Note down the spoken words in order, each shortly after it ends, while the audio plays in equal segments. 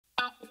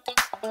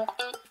David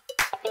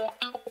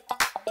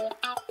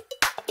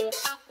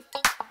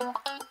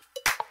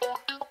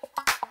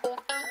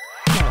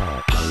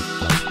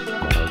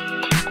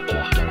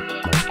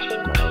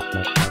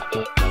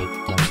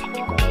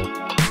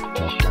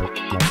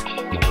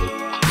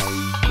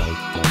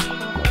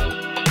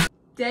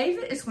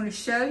is going to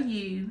show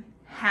you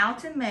how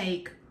to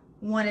make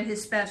one of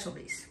his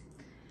specialties.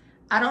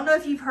 I don't know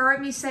if you've heard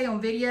me say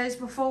on videos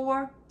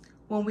before,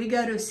 when we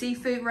go to a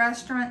seafood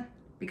restaurant,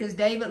 because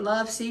David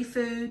loves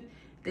seafood,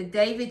 that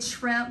David's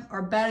shrimp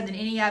are better than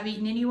any I've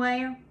eaten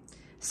anywhere.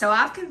 So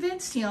I've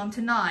convinced him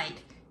tonight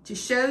to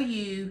show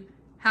you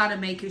how to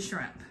make his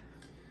shrimp.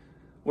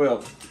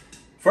 Well,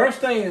 first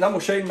thing is I'm going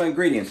to show you my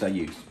ingredients I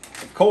use.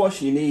 Of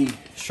course, you need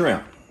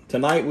shrimp.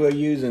 Tonight we're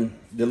using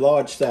the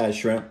large size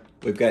shrimp.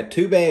 We've got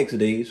 2 bags of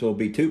these, so it'll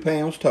be 2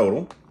 pounds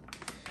total.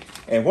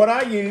 And what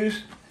I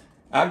use,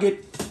 I'll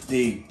get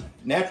the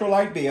natural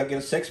light beer, I'll get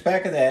a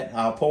 6-pack of that.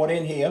 I'll pour it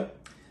in here.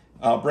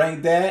 I'll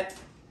bring that.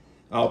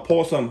 I'll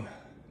pour some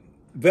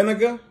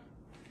vinegar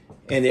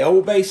and the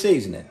Old Bay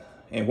seasoning.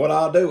 And what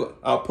I'll do,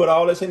 I'll put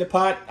all this in the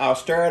pot. I'll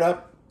stir it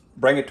up,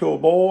 bring it to a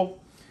boil.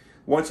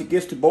 Once it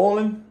gets to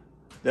boiling,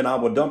 then I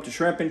will dump the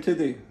shrimp into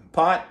the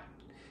pot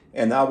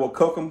and I will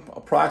cook them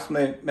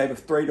approximately maybe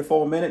 3 to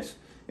 4 minutes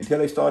until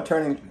they start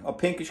turning a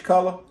pinkish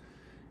color.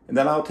 And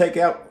then I'll take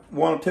out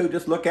 1 or 2,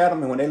 just look at them,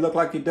 and when they look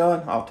like they're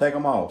done, I'll take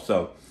them off.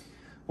 So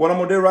what I'm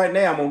gonna do right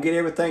now, I'm gonna get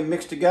everything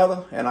mixed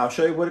together and I'll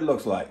show you what it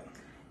looks like.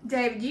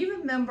 David, do you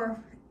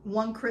remember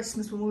one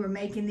Christmas when we were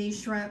making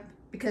these shrimp?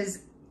 Because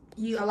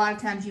a lot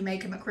of times you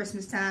make them at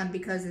Christmas time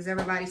because it's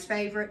everybody's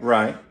favorite.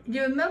 Right. Do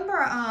you remember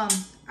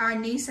our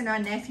niece and our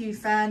nephew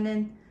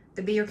finding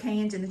the beer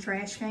cans in the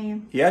trash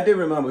can? Yeah, I do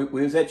remember.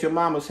 We was at your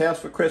mama's house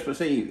for Christmas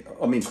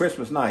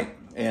night.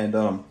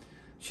 And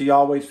she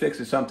always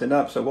fixes something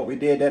up. So what we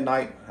did that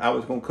night, I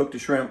was going to cook the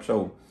shrimp.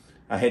 So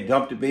I had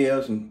dumped the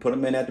beers and put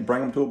them in there to bring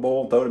them to a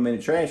boil, throw them in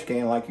the trash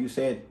can. Like you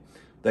said,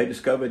 they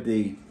discovered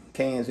the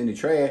cans in the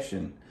trash.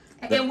 And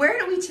where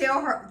did we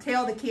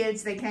tell the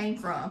kids they came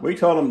from? We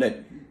told them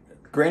that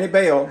Granny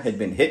Bell had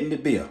been hitting the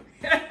beer.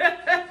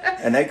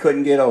 And they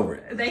couldn't get over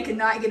it. They could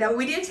not get over it.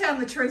 We did tell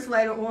them the truth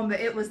later on, but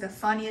it was the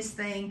funniest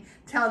thing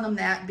telling them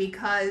that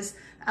because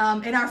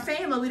in our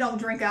family, we don't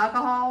drink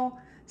alcohol.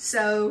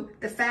 So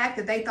the fact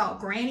that they thought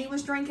Granny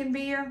was drinking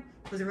beer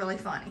was really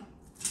funny.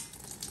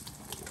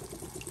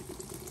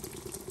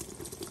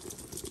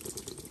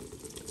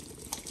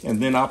 And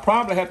then I'll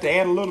probably have to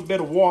add a little bit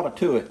of water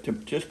to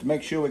it just to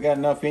make sure we got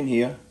enough in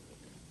here.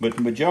 But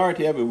the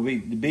majority of it will be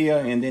the beer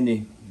and then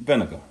the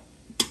vinegar.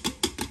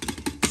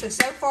 So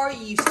far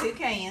you used 2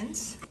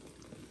 cans.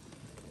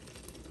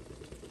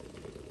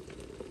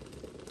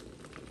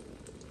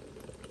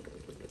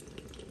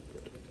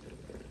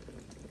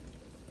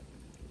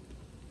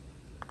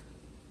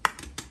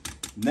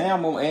 Now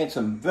I'm going to add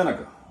some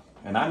vinegar.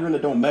 And I really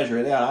don't measure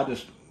it out. I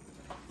just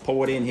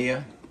pour it in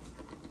here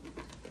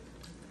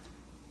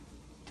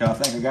till I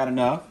think I got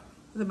enough.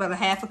 It's about a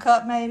 1/2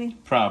 cup maybe?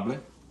 Probably.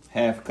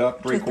 1/2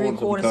 cup,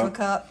 3/4 of a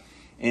cup.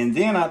 And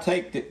then I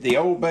take the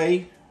Old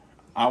Bay.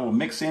 I will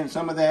mix in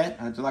some of that.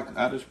 I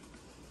just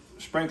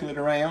sprinkle it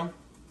around.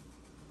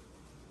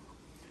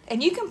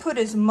 And you can put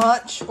as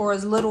much or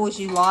as little as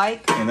you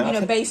like,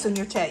 based on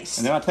your taste.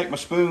 And then I take my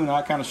spoon and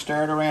I kind of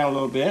stir it around a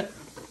little bit.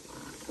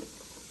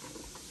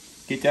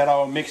 Get that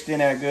all mixed in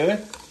there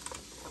good.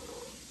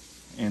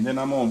 And then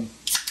I'm going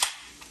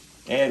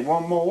to add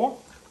 1 more.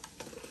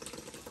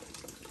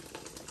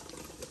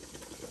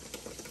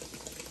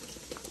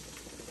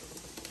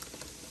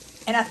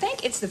 And I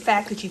think it's the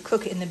fact that you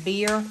cook it in the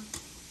beer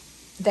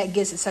that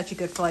gives it such a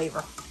good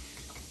flavor.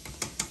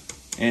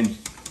 And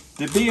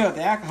the beer,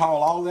 the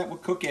alcohol, all that will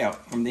cook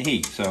out from the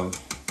heat. So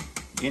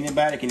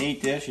anybody can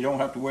eat this. You don't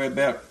have to worry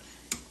about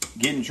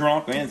getting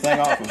drunk or anything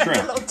off of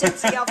shrimp. A little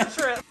tipsy off of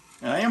shrimp.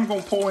 And I am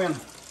going to pour in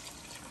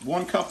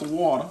 1 cup of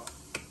water.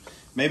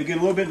 Maybe get a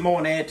little bit more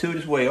and add to it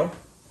as well.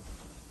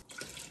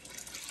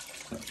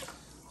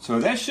 So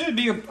that should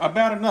be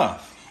about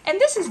enough. And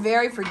this is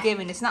very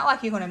forgiving. It's not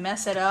like you're going to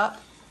mess it up.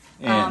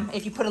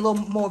 If you put a little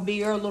more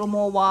beer, a little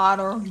more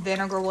water,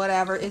 vinegar,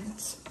 whatever,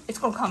 it's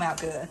going to come out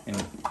good.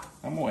 And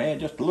I'm going to add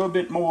just a little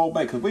bit more Old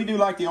Bay because we do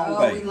like the Old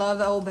Bay. We love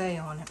the Old Bay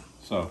on it.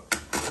 So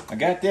I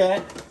got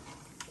that.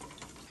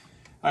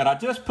 All right, I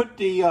just put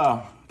the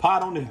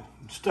pot on the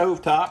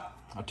stove top.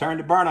 I turned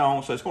the burner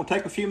on, so it's going to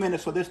take a few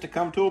minutes for this to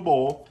come to a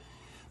boil.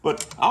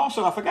 But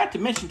also, I forgot to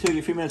mention to you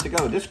a few minutes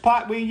ago, this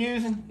pot we're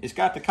using, it's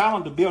got the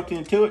colander built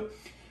into it.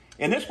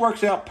 And this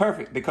works out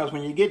perfect because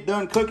when you get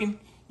done cooking,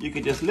 you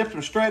can just lift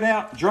them straight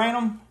out, drain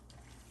them,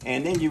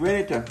 and then you're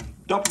ready to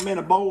dump them in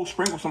a bowl,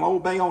 sprinkle some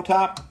Old Bay on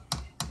top,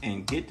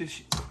 and get to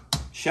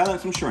shelling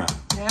some shrimp.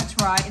 That's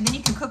right. And then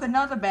you can cook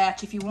another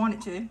batch if you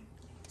wanted to.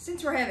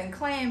 Since we're having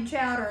clam,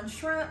 chowder, and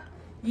shrimp,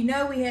 we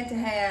had to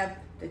have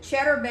the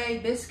Cheddar Bay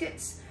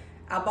biscuits.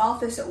 I bought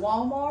this at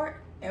Walmart,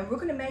 and we're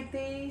going to make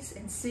these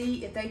and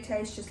see if they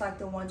taste just like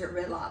the ones at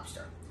Red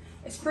Lobster.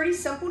 It's pretty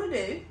simple to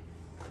do.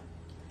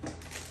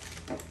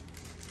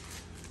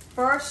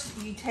 First,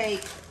 you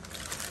take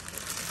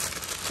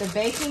the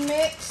baking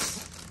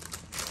mix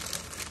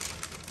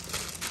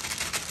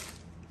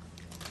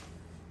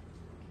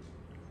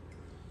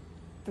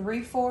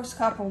 3/4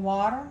 cup of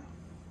water,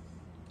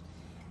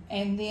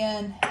 and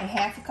then a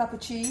 1/2 cup of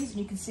cheese. And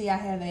you can see I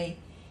have a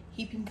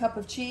heaping cup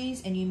of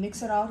cheese, and you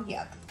mix it all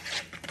together.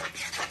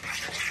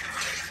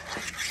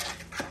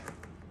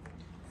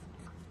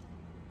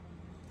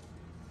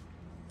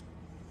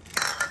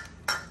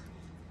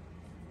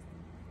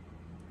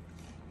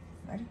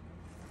 Ready?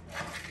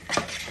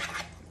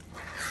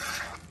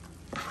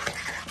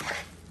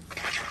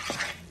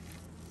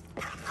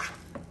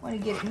 Want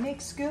to get it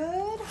mixed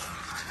good.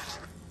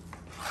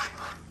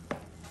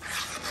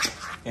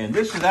 And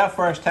this is our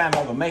first time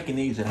ever making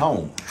these at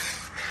home.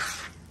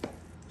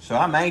 So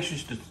I'm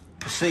anxious to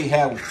see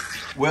how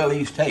well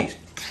these taste.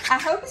 I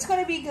hope it's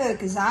going to be good,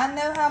 because I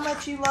know how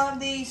much you love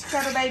these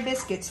Cheddar Bay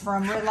biscuits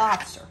from Red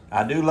Lobster.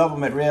 I do love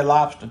them at Red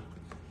Lobster.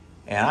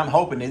 And I'm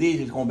hoping that these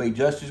is going to be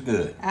just as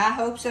good. I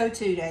hope so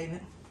too,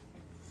 David.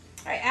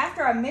 All right,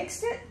 after I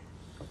mixed it,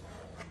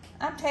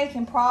 I'm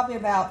taking probably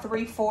about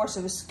 3/4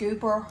 of a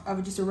scooper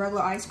of just a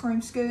regular ice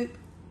cream scoop.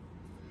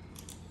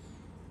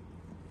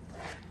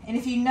 And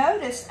if you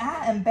notice,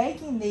 I am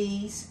baking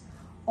these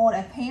on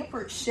a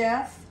Pampered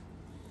Chef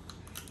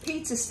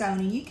pizza stone.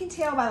 And you can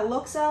tell by the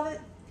looks of it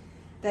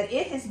that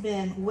it has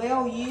been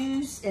well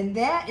used, and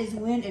that is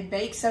when it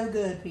bakes so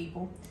good,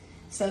 people.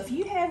 So if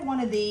you have one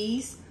of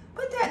these,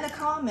 put that in the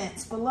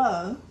comments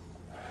below.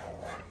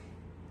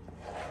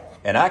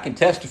 And I can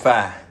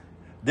testify,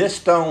 this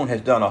stone has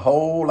done a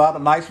whole lot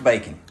of nice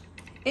baking.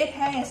 It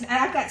has, and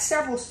I've got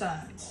several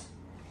stones.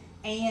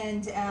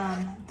 And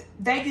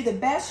they do the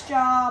best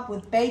job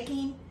with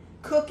baking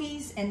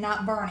cookies and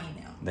not burning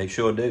them. They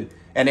sure do.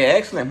 And they're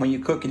excellent when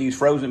you're cooking these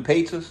frozen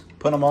pizzas.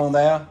 Put them on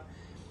there,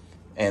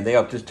 and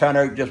they'll just turn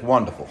out just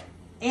wonderful.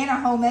 And our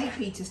homemade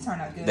pizzas turn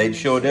out good. They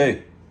sure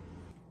do.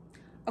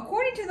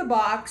 According to the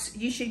box,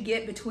 you should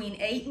get between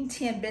 8 and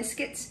 10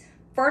 biscuits.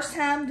 First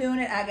time doing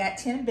it, I got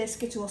 10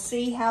 biscuits. We'll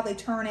see how they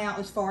turn out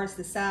as far as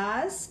the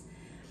size.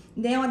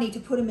 Now I need to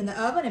put them in the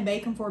oven and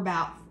bake them for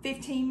about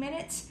 15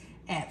 minutes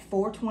at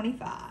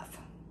 425.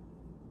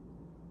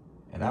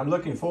 And I'm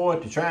looking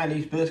forward to trying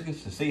these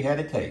biscuits to see how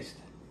they taste.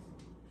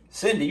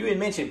 Cindy, you had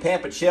mentioned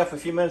Pampered Chef a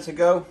few minutes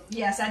ago.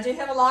 Yes, I do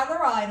have a lot of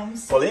their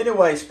items. Well,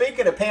 anyway,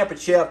 speaking of Pampered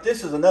Chef,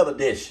 this is another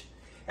dish.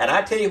 And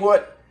I tell you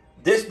what,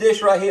 this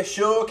dish right here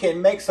sure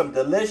can make some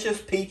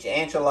delicious peach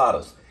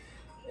enchiladas.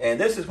 And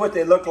this is what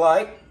they look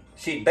like.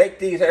 She baked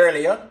these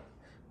earlier.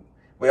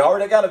 We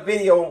already got a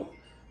video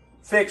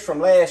fixed from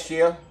last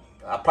year.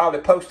 I'll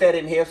probably post that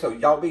in here, so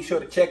y'all be sure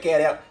to check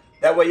that out.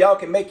 That way y'all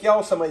can make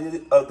y'all some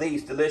of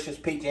these delicious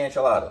peach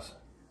enchiladas.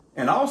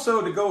 And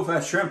also to go with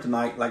our shrimp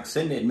tonight, like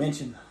Cindy had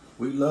mentioned,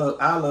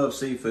 I love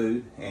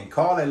seafood, and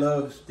Carly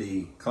loves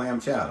the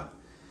clam chowder.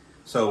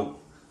 So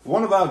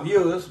one of our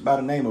viewers by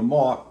the name of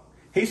Mark,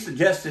 he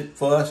suggested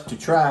for us to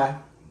try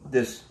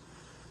this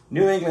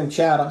New England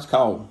chowder. It's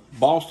called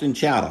Boston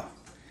Chowder.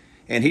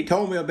 And he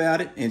told me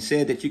about it and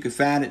said that you could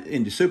find it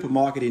in the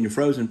supermarket in the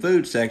frozen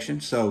food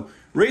section. So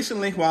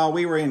recently, while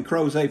we were in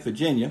Crozet,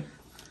 Virginia,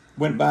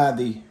 went by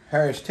the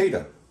Harris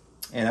Teeter,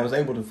 and I was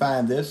able to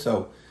find this.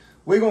 So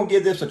we're going to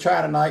give this a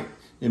try tonight.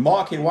 And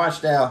Mark had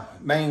watched our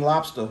Maine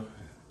lobster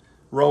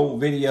roll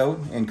video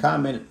and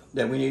commented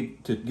that we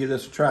need to give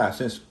this a try,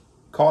 since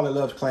Carly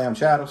loves clam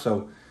chowder.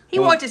 So he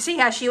wanted to see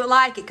how she would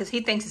like it because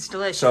he thinks it's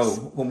delicious.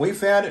 So when we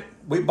found it,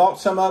 we bought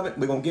some of it.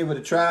 We're going to give it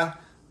a try.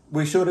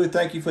 We sure do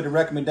thank you for the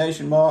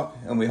recommendation, Mark,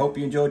 and we hope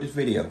you enjoyed this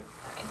video.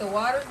 The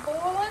water's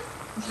boiling.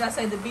 Should I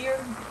say the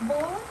beer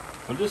boiling?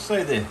 Well, just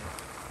say the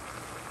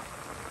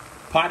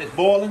pot is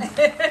boiling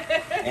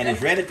and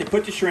it's ready to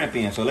put the shrimp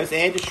in. So let's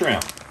add the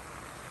shrimp.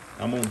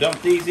 I'm going to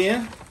dump these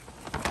in.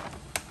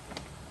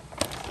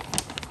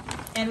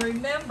 And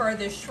remember,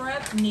 the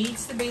shrimp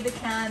needs to be the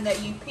kind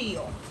that you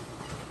peel.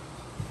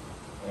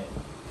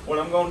 What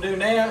I'm going to do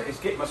now is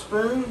get my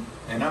spoon,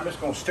 and I'm just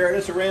going to stir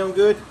this around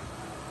good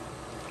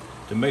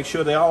to make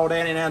sure they're all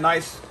down in there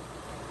nice,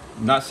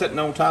 not sitting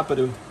on top of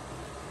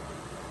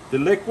the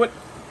liquid.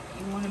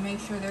 You want to make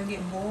sure they're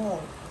getting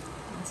boiled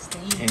and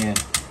steamed.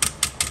 And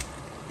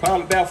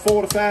probably about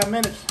 4 to 5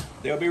 minutes,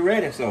 they'll be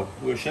ready. So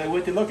we'll show you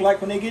what they look like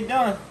when they get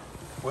done.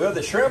 Well,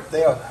 the shrimp,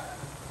 they're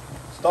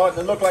starting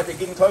to look like they're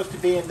getting close to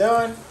being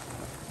done.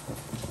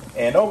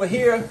 And over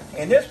here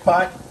in this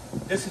pot,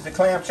 this is the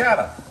clam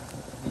chowder.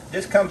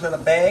 This comes in a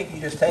bag.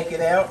 You just take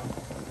it out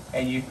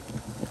and you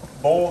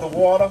boil the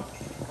water,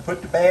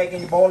 put the bag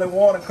in your boiling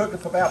water, and cook it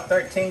for about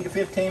 13 to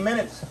 15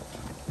 minutes.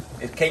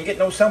 It can't get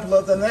no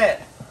simpler than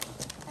that.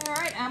 All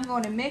right, I'm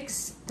going to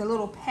mix the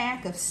little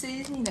pack of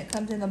seasoning that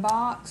comes in the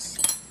box.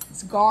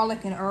 It's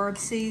garlic and herb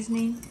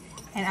seasoning.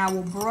 And I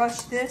will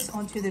brush this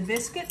onto the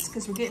biscuits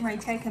because we're getting ready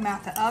to take them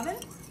out the oven.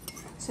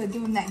 So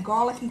give them that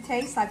garlicky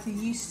taste like you're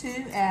used to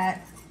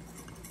at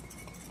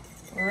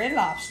Red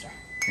Lobster.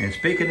 And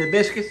speaking of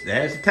biscuits,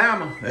 there's the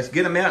timer. Let's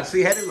get them out and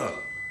see how they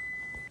look.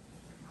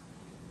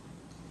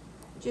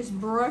 Just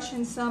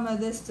brushing some of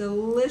this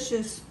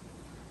delicious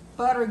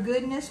butter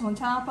goodness on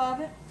top of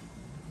it.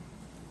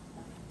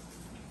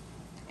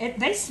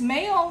 They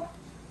smell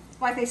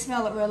like they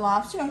smell at Red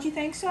Lobster, don't you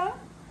think so?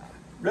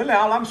 Really,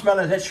 all I'm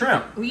smelling is that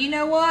shrimp. Well, you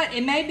know what?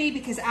 It may be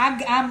because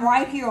I'm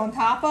right here on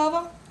top of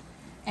them,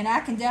 and I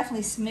can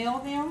definitely smell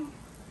them.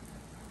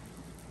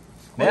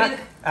 Now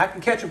I can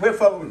catch a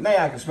whiff of them.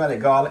 Now I can smell that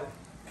garlic.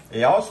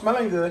 They all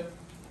smelling good.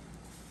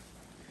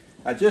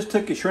 I just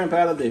took the shrimp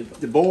out of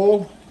the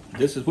bowl.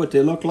 This is what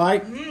they look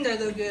like. They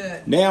look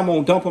good. Now I'm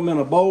gonna dump them in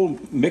a bowl,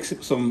 mix it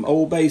with some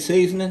Old Bay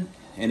seasoning,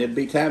 and it'll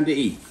be time to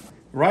eat.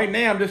 Right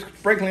now I'm just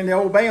sprinkling the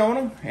Old Bay on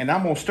them, and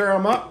I'm gonna stir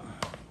them up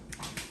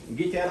and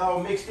get that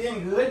all mixed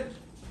in good.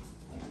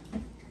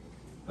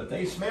 But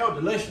they smell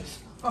delicious.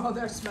 Oh,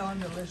 they're smelling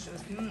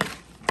delicious.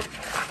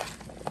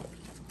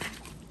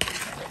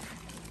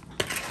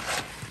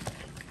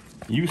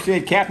 You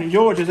said Captain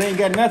George's ain't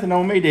got nothing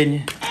on me, didn't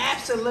you?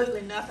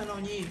 Absolutely nothing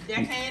on you.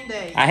 Deckhand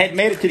Dave. I hadn't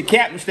made it to the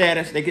captain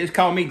status. They just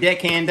call me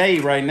Deckhand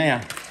Dave right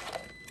now.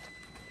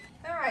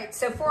 All right,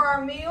 so for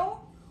our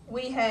meal,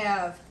 we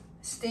have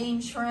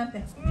steamed shrimp,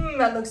 and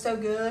that looks so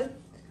good.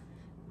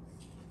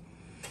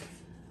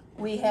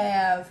 We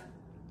have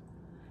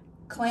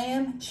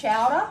clam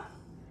chowder,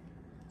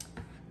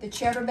 the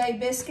Cheddar Bay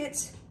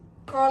biscuits.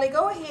 Carly,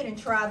 go ahead and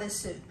try this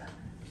soup.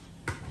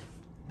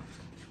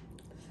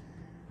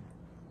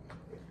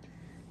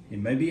 It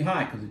may be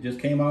hot because it just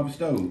came off the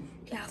stove.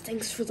 Yeah,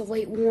 thanks for the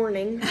late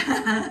warning.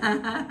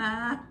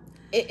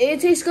 it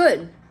tastes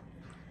good.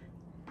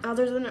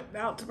 Other than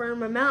about to burn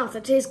my mouth,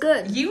 it tastes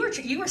good. You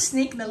were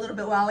sneaking a little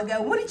bit while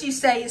ago. What did you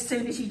say as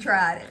soon as you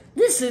tried it?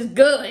 This is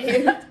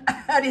good.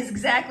 That is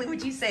exactly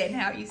what you said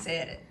and how you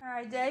said it. All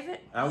right, David.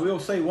 I will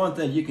say one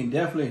thing. You can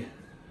definitely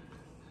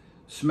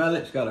smell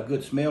it. It's got a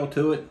good smell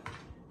to it.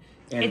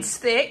 And it's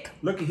thick.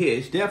 Look at here.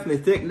 It's definitely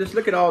thick. Just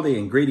look at all the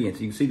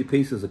ingredients. You can see the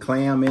pieces of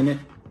clam in it.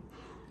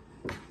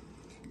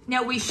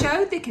 Now we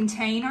showed the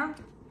container.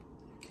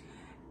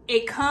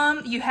 You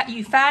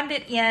find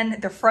it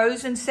in the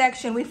frozen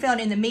section. We found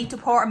it in the meat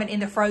department in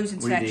the frozen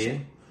section. We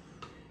did.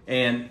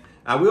 And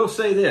I will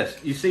say this.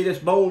 You see this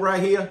bowl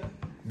right here?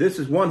 This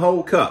is 1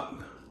 whole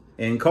cup.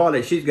 And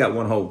Carly, she's got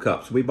 1 whole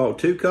cup. So we bought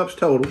 2 cups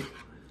total.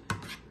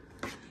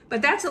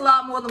 But that's a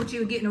lot more than what you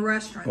would get in a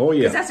restaurant. Oh, yeah.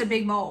 Because that's a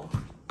big bowl.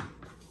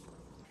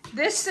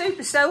 This soup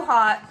is so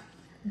hot.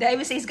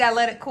 David says he's got to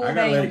let it cool down. I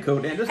got to let it cool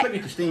down. Just look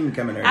at the steam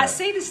coming there. I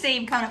see the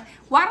steam kind of.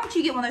 Why don't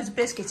you get one of those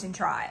biscuits and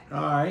try it?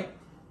 All right.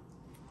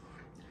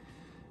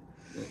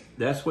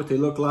 That's what they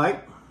look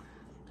like.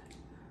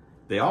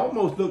 They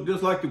almost look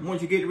just like the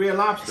ones you get at Red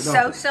Lobster, don't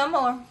So they?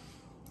 similar.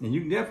 And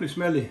you can definitely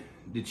smell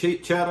the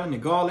cheddar and the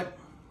garlic.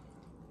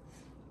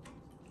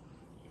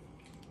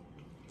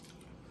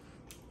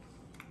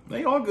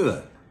 They are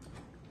good.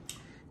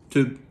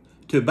 To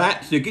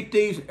get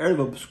these out of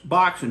a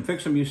box and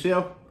fix them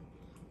yourself,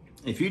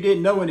 if you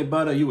didn't know any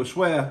better, you would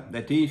swear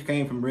that these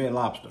came from Red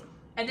Lobster.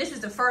 And this is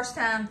the first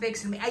time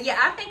fixing them. Yeah,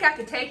 I think I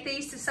could take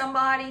these to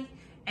somebody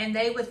and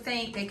they would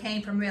think they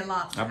came from Red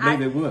Lobster. I believe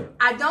they would.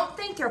 I don't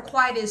think they're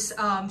quite as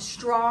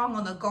strong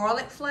on the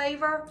garlic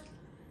flavor.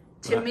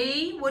 To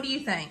me, what do you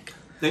think?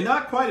 They're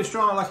not quite as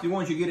strong like the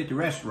ones you get at the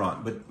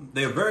restaurant, but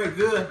they're very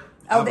good.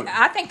 Oh,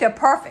 I think they're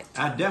perfect.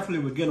 I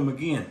definitely would get them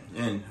again.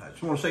 And I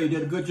just want to say you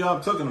did a good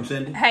job cooking them,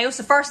 Cindy. Hey, it was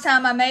the first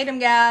time I made them,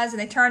 guys, and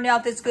they turned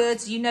out this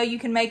good, so you know you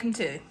can make them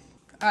too.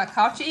 I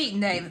caught you eating,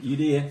 David. You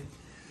did.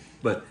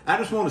 But I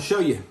just want to show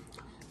you,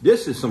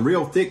 this is some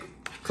real thick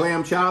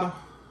clam chowder.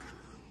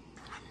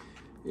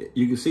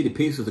 You can see the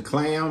pieces of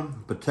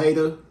clam,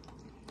 potato,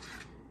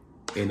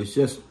 and it's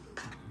just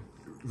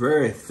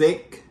very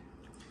thick,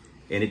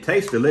 and it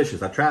tastes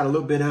delicious. I tried a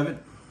little bit of it.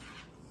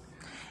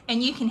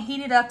 And you can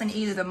heat it up in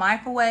either the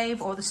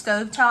microwave or the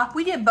stovetop.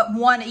 We did but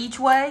one each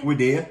way. We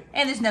did.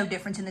 And there's no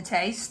difference in the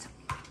taste.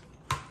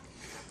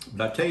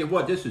 But I tell you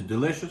what, this is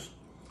delicious.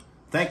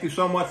 Thank you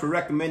so much for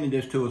recommending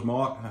this to us,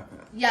 Mark.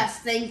 Yes,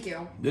 thank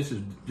you. This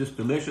is just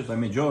delicious.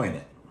 I'm enjoying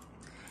it.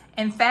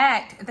 In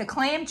fact, the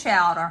clam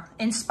chowder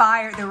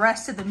inspired the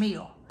rest of the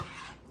meal.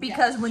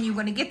 Because when you're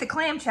going to get the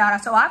clam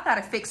chowder, so I've got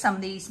to fix some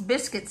of these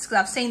biscuits because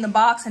I've seen the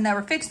box and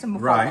never fixed them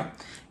before. Right.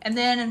 And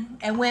then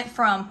it went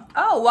from,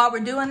 oh, while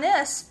we're doing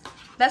this,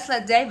 let's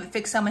let David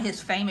fix some of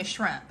his famous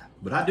shrimp.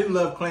 But I do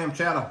love clam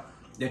chowder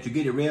that you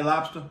get at Red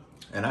Lobster.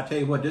 And I tell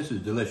you what, this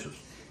is delicious.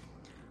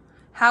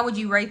 How would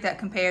you rate that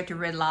compared to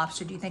Red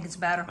Lobster? Do you think it's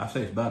better? I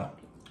say it's better.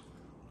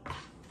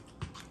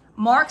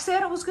 Mark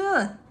said it was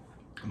good.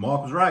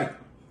 Mark was right.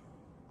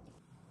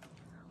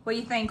 What do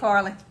you think,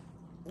 Carly?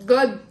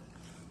 Good.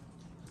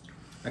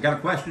 I got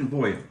a question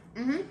for you.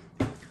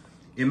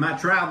 In my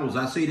travels,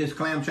 I see this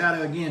clam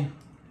chowder again.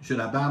 Should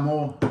I buy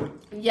more?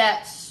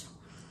 Yes,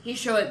 he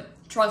should.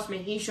 Trust me,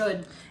 he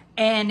should.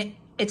 And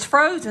it's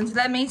frozen, so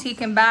that means he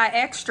can buy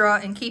extra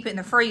and keep it in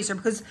the freezer.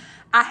 Because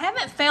I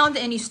haven't found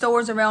any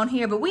stores around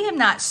here, but we have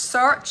not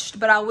searched,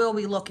 but I will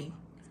be looking.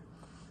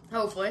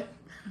 Hopefully.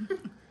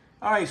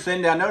 All right,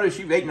 Cindy, I noticed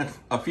you've eaten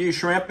a few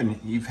shrimp and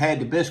you've had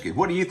the biscuit.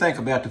 What do you think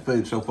about the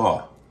food so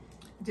far?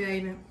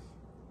 David,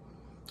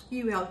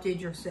 you outdid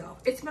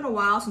yourself. It's been a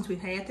while since we've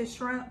had this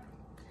shrimp,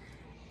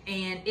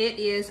 and it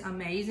is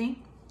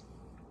amazing.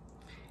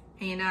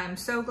 And I'm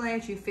so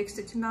glad you fixed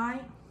it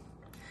tonight.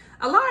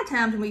 A lot of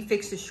times when we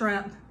fix the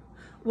shrimp,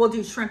 we'll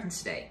do shrimp and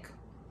steak.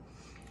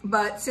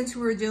 But since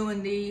we were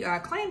doing the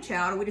clam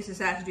chowder, we just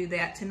decided to do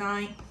that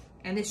tonight.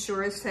 And this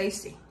sure is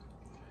tasty.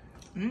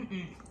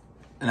 Mm-mm.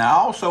 And I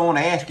also want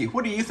to ask you,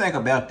 what do you think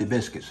about the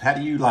biscuits? How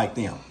do you like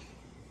them?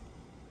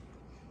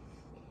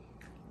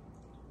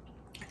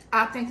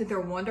 I think that they're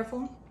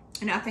wonderful.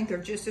 And I think they're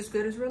just as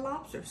good as Red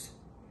Lobsters.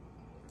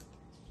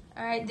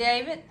 All right,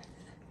 David.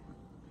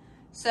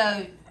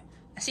 So,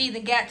 I see you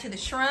got to the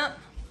shrimp.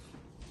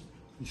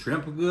 The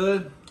shrimp are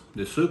good.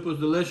 The soup was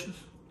delicious.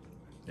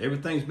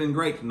 Everything's been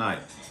great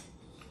tonight.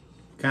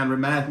 Kind of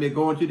reminds me of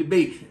going to the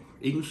beach,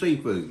 eating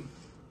seafood.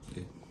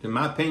 In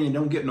my opinion,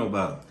 don't get no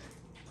better.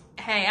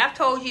 Hey, I've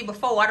told you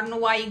before, I don't know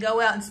why you go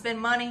out and spend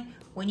money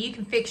when you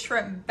can fix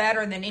shrimp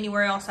better than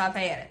anywhere else I've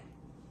had it.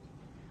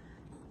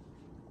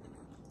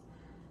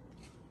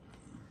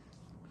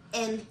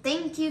 And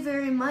thank you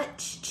very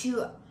much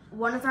to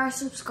one of our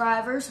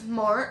subscribers,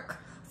 Mark,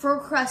 for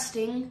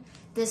requesting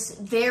this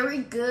very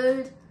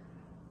good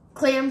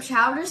clam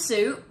chowder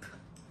soup.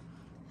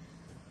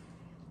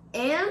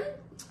 And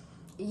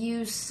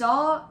you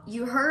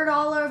heard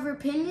all of our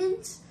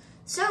opinions.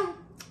 So,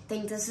 I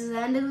think this is the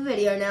end of the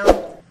video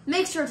now.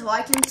 Make sure to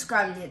like and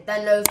subscribe and hit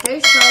that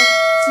notification bell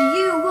so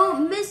you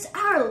won't miss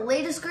our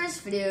latest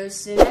greatest videos.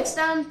 See you next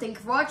time. Thank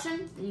you for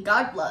watching and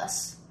God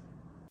bless.